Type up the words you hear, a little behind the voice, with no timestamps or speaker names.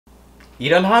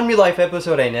이런 한미 라이프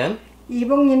에피소드에는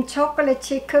이봉님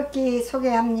초콜릿칩쿠키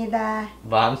소개합니다.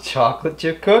 밤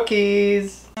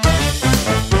초콜릿칩쿠키즈.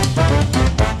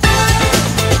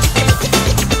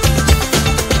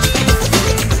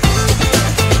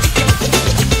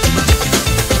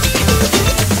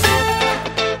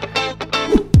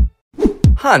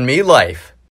 한미 라이프.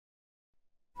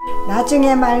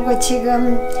 나중에 말고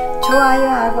지금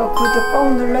좋아요하고 구독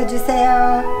꼭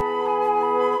눌러주세요.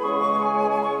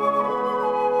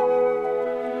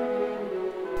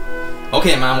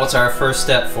 Okay, Mom, what's our first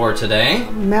step for today?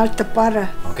 Melt the butter.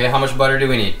 Okay, how much butter do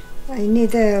we need? I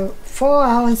need 4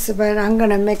 ounces, but I'm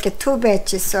gonna make it 2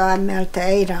 batches, so I melt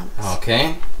 8 ounces.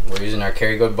 Okay, we're using our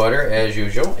Kerrygold butter as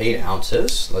usual, 8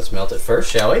 ounces. Let's melt it first,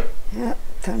 shall we? Yeah,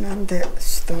 turn on the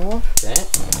stove. Okay.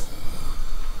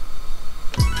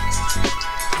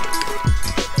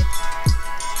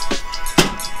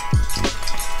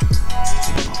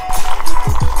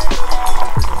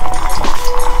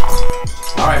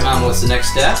 Alright, Mom, what's the next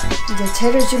step? 이제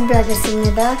재료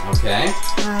준비하겠습니다. Okay.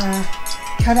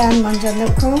 계란 먼저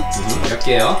넣고 몇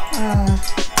개요?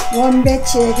 원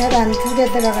배치에 계란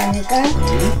 2개 들어가니까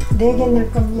 4개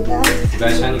넣을 겁니다.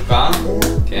 2가지 하니까.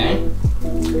 오케이.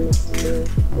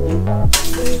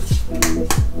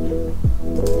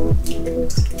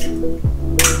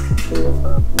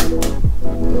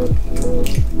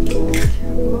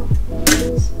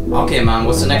 Okay, Mom,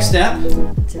 what's the next step?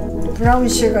 브라운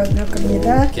슈거 넣을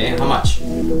겁니다. Okay, how much?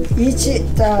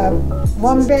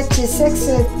 원 배치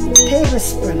 6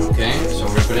 tablespoon. Okay, so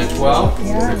we're putting 12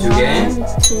 Yeah, for 2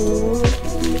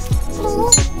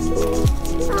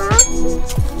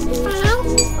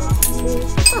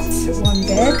 1, 2, 1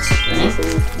 batch. Okay.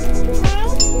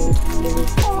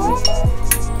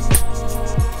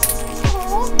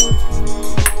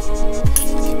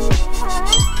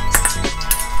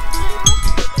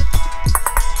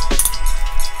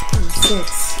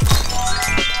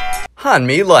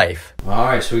 한미 Life.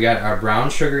 Alright, so we got our brown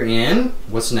sugar in.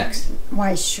 What's next?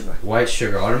 White sugar. White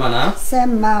sugar. 얼마나?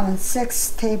 Same amount,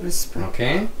 6 tablespoon.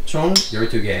 Okay, 총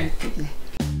 12개.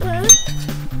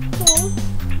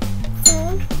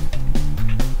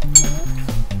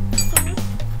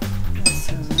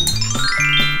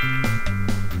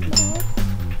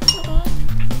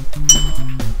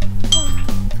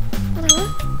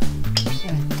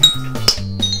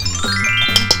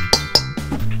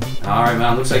 Alright,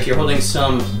 Mom, looks like you're holding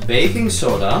some baking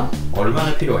soda.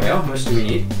 얼마나 필요해요? How much do we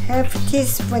need? half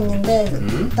teaspoon인데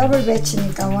더블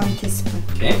배치니까 1 teaspoon.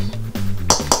 Okay.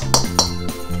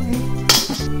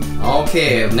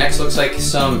 Okay, next looks like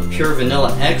some pure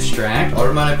vanilla extract.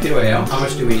 얼마나 필요해요? How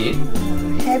much do we need?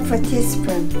 half a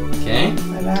teaspoon. Okay.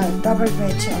 더블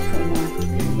배치 for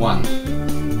 1. 1.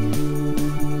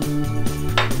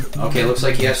 Okay, looks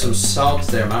like you have some salt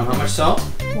there, Mom. How much salt?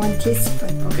 1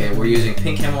 teaspoon. Okay, we're using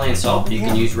pink Himalayan salt. You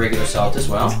can use regular salt as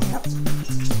well. Yep.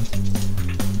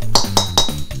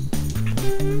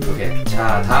 Okay,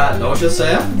 자, 다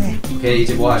넣으셨어요? 네. Okay,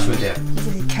 이제 뭐 하시면 돼요?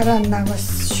 이제 계란하고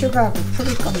슈가하고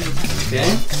뿌릴 겁니다.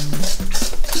 Okay.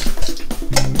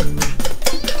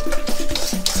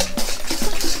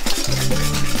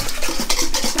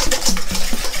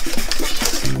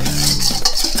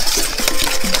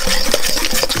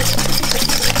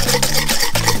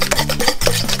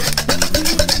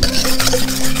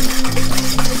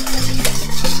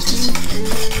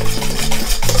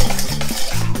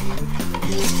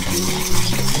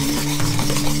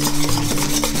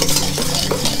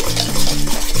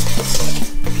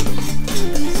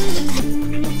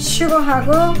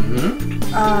 슈거하고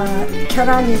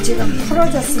계란이 지금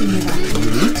풀어졌습니다.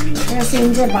 그래서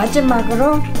이제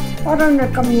마지막으로 뻘어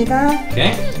넣을 겁니다.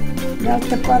 Okay.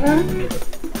 멜트 뻘어.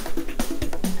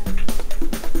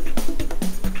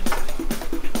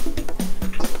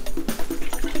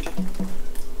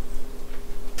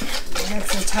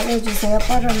 그래서 잘해주세요.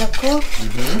 뻘어 넣고.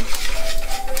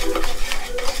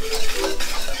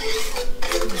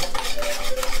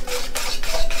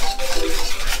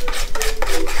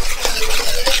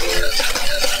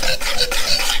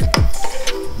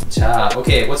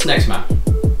 Okay, what's next, Mom?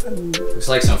 Looks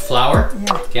like some flour.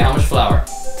 Yeah. Okay, how much flour?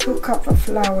 2 cups of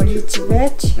flour each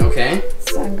batch. Okay.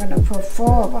 So I'm gonna put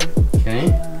 4 of them.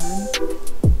 Okay.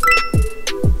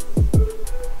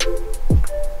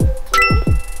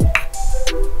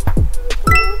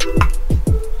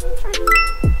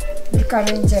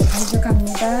 밀가루 이제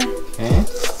반죽합니다. Okay.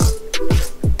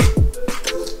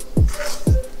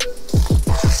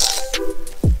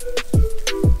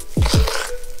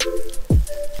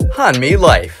 한미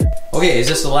Life. Okay, is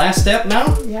this the last step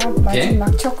now? 야,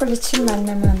 마지막 초콜릿칩만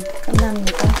넣으면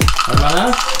끝납니다.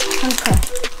 얼마나? 1 컵.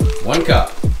 1 cup.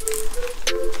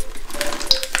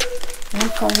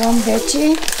 이거 원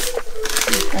배치.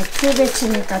 그러니까 투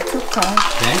배치니까 2컵.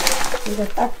 Okay. 이거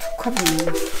딱 2컵이네.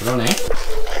 그러네.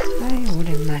 아이,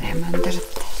 오랜만에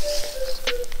만들었다.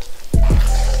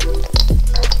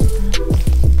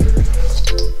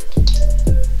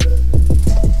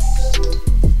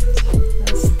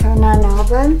 스톤한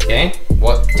오븐. Okay.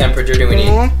 What temperature do we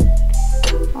need?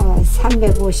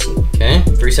 350. Okay.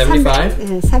 375.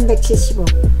 네, 375.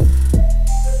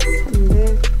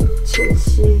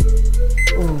 375.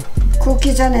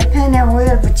 굽기 전에 팬에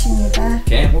오일 붙입니다.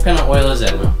 Okay. What kind of oil is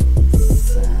that now?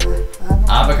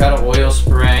 Avocado oil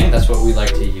spray. That's what we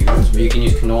like to use. But you can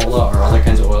use canola or other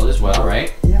kinds of oil as well,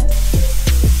 right? Yeah.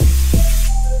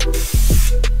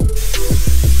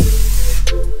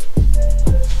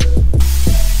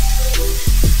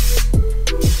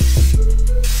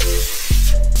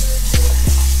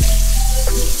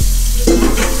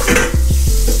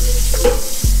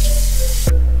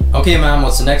 Okay, Mom,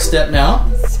 what's the next step now?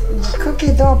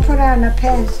 cookie dough put on a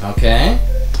pan. Okay.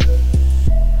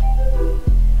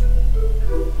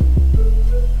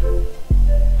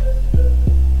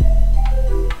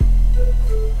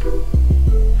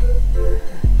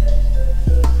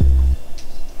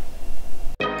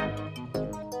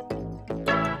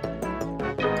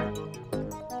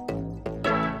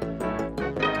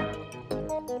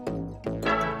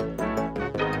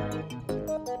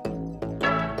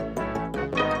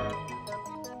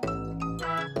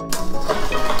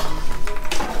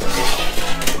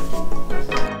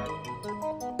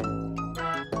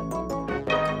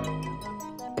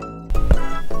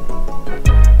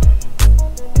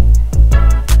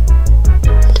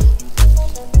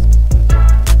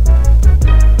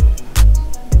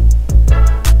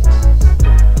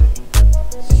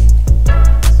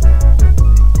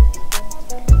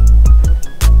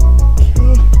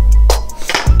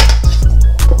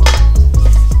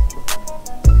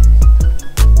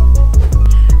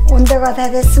 온도가 다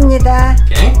됐습니다.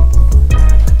 Okay.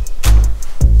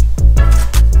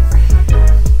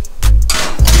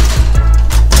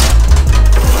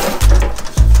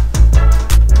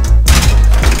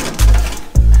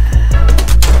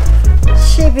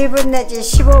 내지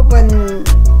 15분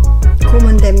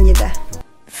구우면 됩니다.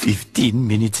 15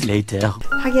 minutes later.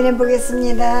 확인해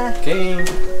보겠습니다. Okay.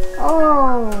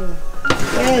 Oh,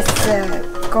 yes,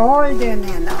 golden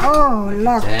and oh,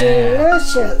 look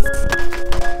delicious.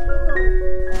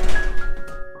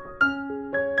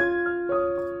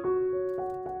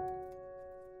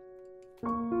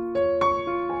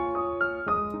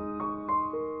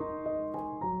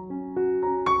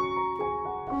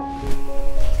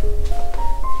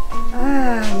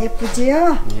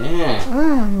 예쁘지요? Yeah.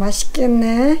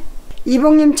 맛있겠네.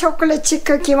 이봉님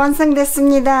초콜릿칩쿠키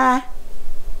완성됐습니다.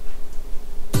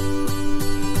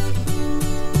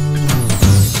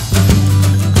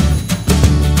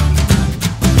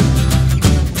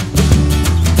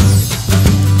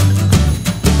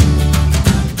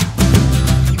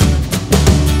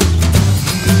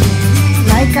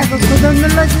 라이크하고 구독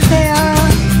눌러주세요.